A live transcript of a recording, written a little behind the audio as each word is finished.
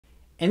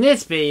In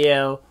this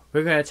video,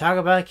 we're going to talk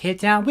about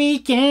Cape Town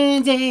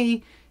Weekend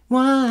Day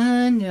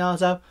 1 and all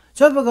stuff.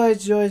 So if you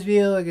guys enjoy this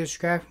video, like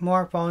subscribe for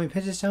more, follow me,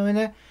 pictures, something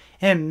there,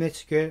 and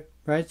let's get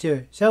right to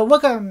it. So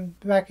welcome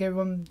back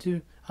everyone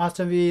to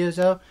awesome videos.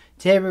 So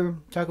today we're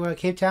talking about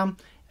Cape Town,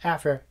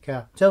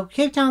 Africa. So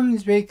Cape Town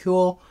is very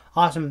cool,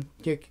 awesome,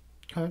 good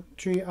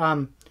country,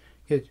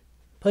 good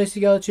place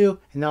to go to,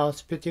 and all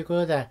it's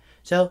particular that.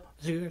 So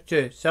let's get to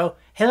it. So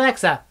hey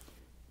Alexa,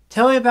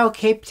 tell me about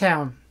Cape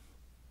Town.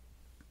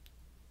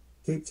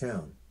 Cape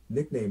Town,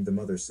 nicknamed the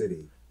Mother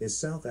City, is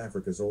South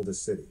Africa's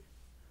oldest city.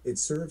 It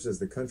serves as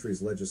the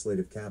country's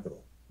legislative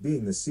capital,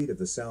 being the seat of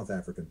the South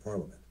African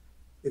Parliament.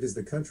 It is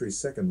the country's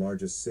second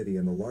largest city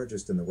and the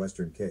largest in the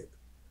Western Cape.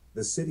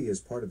 The city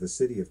is part of the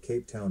City of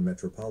Cape Town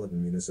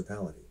Metropolitan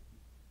Municipality.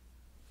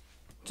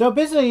 So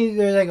basically,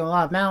 there's like a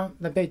lot of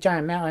the big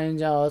giant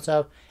mountains and all that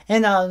stuff,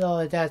 and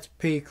that's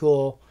pretty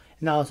cool.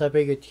 And also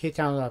pretty good. Cape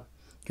Town is a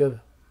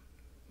good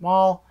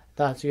mall.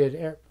 Lots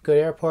of good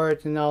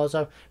airports and all that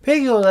stuff.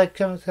 Pretty cool, like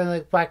kind of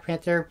like Black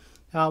Panther,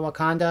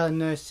 Wakanda,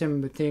 and there's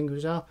some things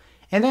as well.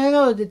 And then I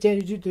know that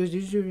there's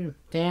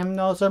dam and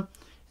all that stuff.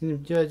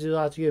 And there's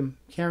lots of good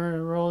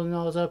camera rolls and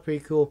all that stuff.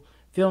 Pretty cool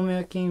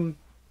filmmaking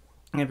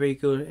and pretty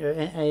cool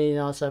and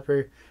all that stuff.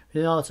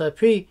 And also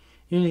pretty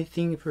unique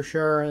thing for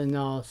sure.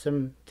 And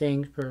some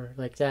things for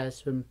like that.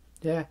 Some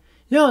yeah,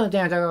 you know the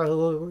damn talk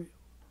about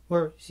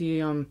where you see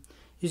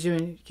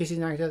in Casey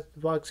Neistat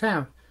the vlog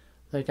sound.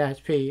 Like that's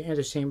pretty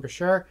interesting for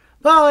sure.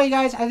 But anyway,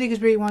 guys, I think it's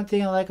pretty one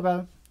thing I like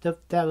about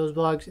that those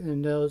vlogs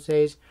in those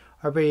days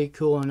are pretty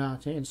cool and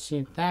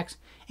interesting facts,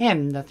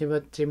 and nothing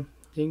but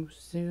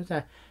things with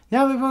that.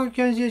 Now before we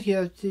go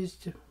to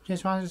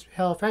just want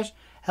HelloFresh.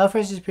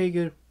 HelloFresh is pretty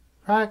good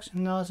products,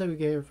 and also we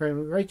get it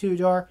right to the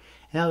door,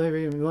 and I'll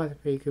be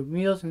with pretty good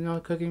meals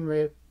and cooking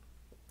right.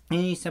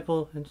 Any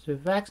simple and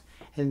facts,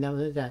 and that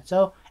was that.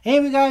 So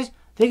anyway, guys,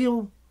 thank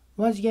you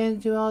once again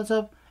to all this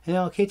stuff.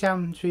 And Cape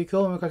Town is pretty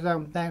cool, and we're going to talk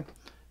about that.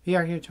 We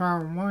are here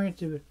tomorrow morning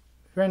to a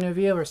brand new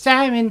video for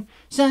Simon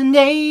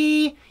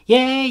Sunday.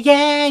 Yeah,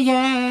 yeah,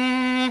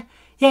 yeah,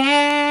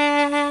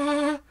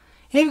 yeah.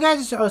 Hey, you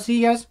guys, I'll see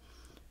you guys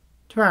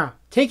tomorrow.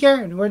 Take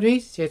care, and word to be,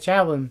 see you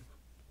traveling.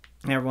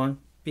 Everyone,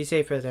 be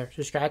safe out there.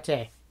 Subscribe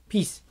today.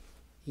 Peace.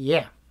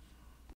 Yeah.